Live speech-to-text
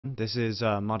This is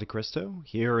MonteCristo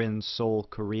here in Seoul,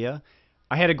 Korea.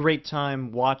 I had a great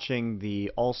time watching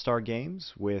the All-Star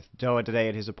games with Doa today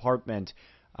at his apartment,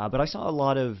 but I saw a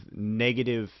lot of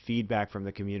negative feedback from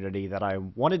the community that I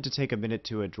wanted to take a minute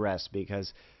to address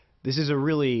because this is a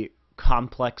really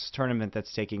complex tournament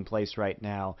that's taking place right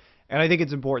now, and I think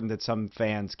it's important that some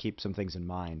fans keep some things in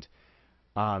mind.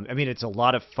 It's a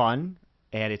lot of fun,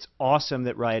 and it's awesome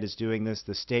that Riot is doing this.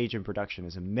 The stage and production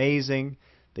is amazing.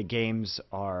 The games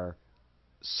are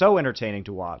so entertaining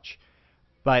to watch.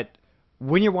 But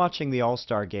when you're watching the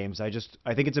All-Star games, I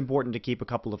think it's important to keep a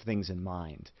couple of things in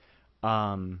mind.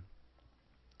 Um,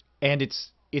 and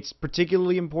it's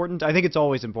particularly important. I think it's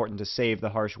always important to save the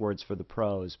harsh words for the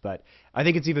pros, but I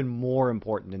think it's even more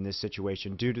important in this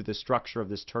situation due to the structure of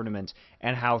this tournament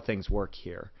and how things work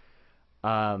here.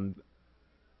 Um,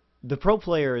 the pro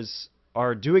players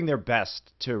are doing their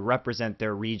best to represent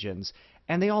their regions,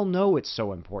 and they all know it's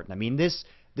so important.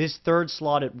 This third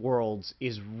slot at Worlds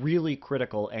is really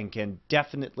critical and can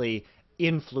definitely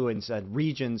influence a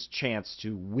region's chance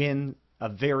to win a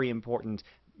very important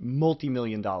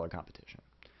multi-million dollar competition.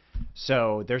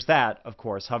 So there's that, of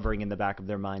course, hovering in the back of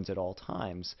their minds at all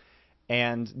times.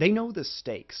 And they know the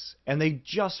stakes, and they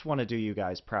just want to do you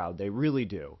guys proud. They really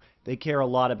do. They care a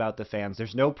lot about the fans.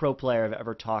 There's no pro player I've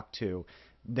ever talked to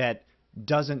that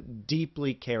doesn't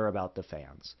deeply care about the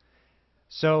fans.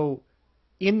 So,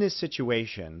 in this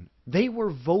situation, they were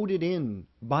voted in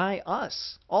by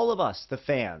us, all of us, the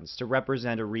fans, to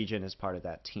represent a region as part of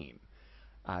that team.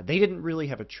 They didn't really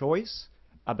have a choice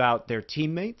about their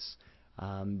teammates.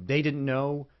 They didn't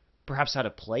know perhaps how to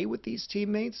play with these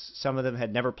teammates. Some of them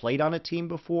had never played on a team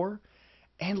before.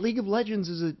 And League of Legends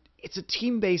it's a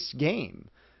team-based game.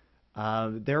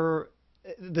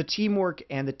 The teamwork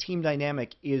and the team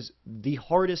dynamic is the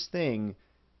hardest thing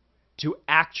to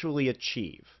actually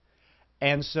achieve.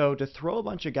 And so to throw a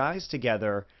bunch of guys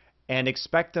together and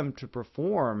expect them to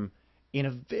perform in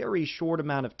a very short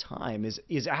amount of time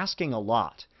is asking a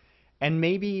lot. And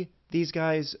maybe these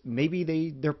guys,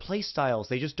 their play styles,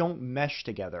 they just don't mesh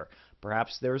together.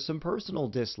 Perhaps there's some personal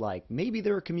dislike. Maybe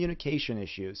there are communication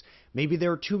issues. Maybe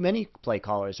there are too many play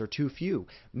callers or too few.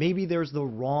 Maybe there's the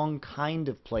wrong kind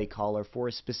of play caller for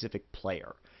a specific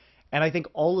player. And I think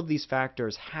all of these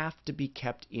factors have to be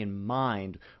kept in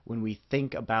mind when we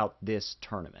think about this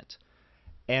tournament.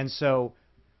 And so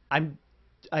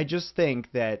I just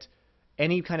think that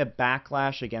any kind of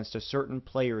backlash against a certain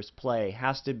player's play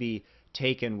has to be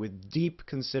taken with deep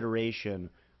consideration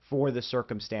for the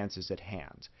circumstances at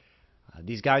hand.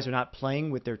 These guys are not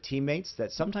playing with their teammates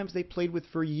that sometimes they played with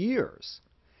for years.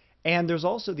 And there's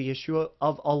also the issue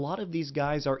of a lot of these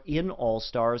guys are in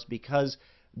All-Stars because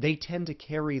they tend to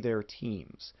carry their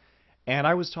teams. And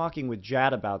I was talking with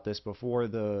Jad about this before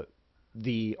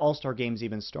the All-Star games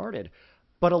even started.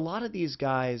 But a lot of these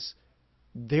guys,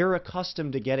 they're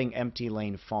accustomed to getting empty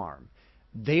lane farm.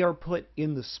 They are put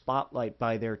in the spotlight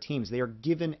by their teams. They are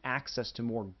given access to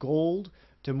more gold,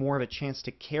 to more of a chance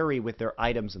to carry with their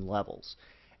items and levels.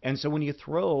 And so when you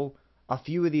throw a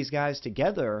few of these guys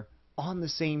together on the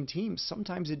same team,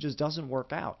 sometimes it just doesn't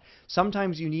work out.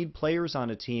 Sometimes you need players on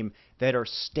a team that are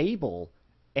stable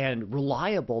and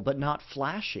reliable but not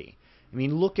flashy.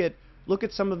 Look at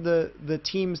some of the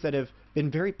teams that have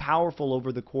been very powerful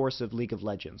over the course of League of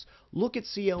Legends. Look at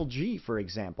CLG, for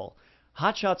example.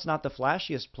 Hotshot's not the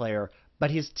flashiest player,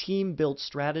 but his team built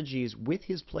strategies with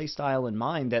his playstyle in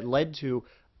mind that led to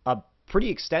a pretty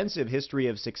extensive history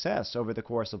of success over the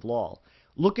course of LoL.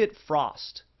 Look at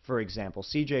Frost, for example,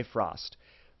 CJ Frost.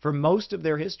 For most of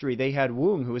their history, they had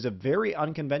Woong, who is a very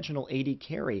unconventional AD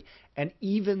carry, and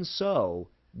even so,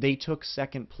 they took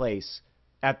second place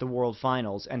at the World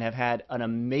Finals and have had an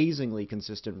amazingly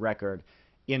consistent record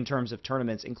in terms of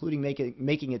tournaments, including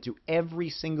making it to every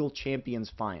single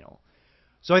Champions Final.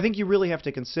 So I think you really have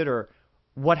to consider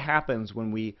what happens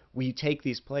when we take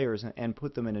these players and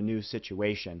put them in a new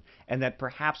situation, and that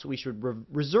perhaps we should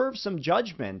reserve some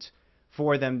judgment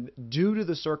for them due to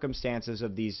the circumstances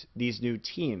of these new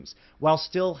teams, while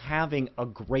still having a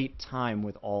great time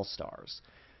with All-Stars.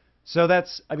 So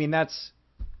that's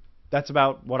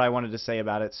about what I wanted to say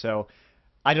about it. So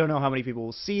I don't know how many people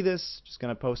will see this. Just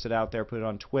going to post it out there, put it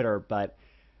on Twitter. But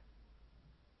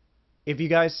if you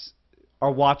guys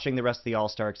are watching the rest of the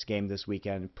All-Stars game this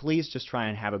weekend, please just try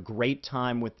and have a great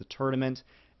time with the tournament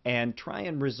and try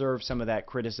and reserve some of that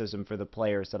criticism for the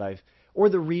players or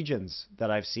the regions that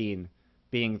I've seen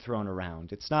being thrown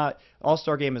around. It's not,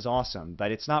 All-Star game is awesome,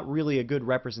 but it's not really a good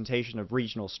representation of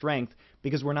regional strength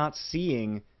because we're not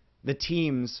seeing the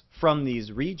teams from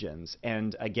these regions.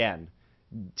 And again,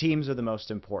 teams are the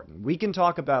most important. We can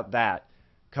talk about that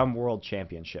come World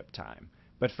Championship time.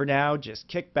 But for now, just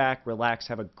kick back, relax,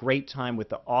 have a great time with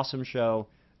the awesome show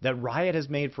that Riot has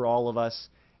made for all of us,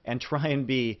 and try and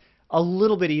be a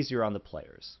little bit easier on the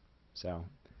players. So,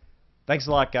 thanks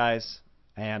a lot, guys,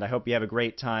 and I hope you have a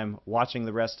great time watching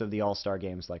the rest of the All-Star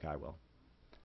games like I will.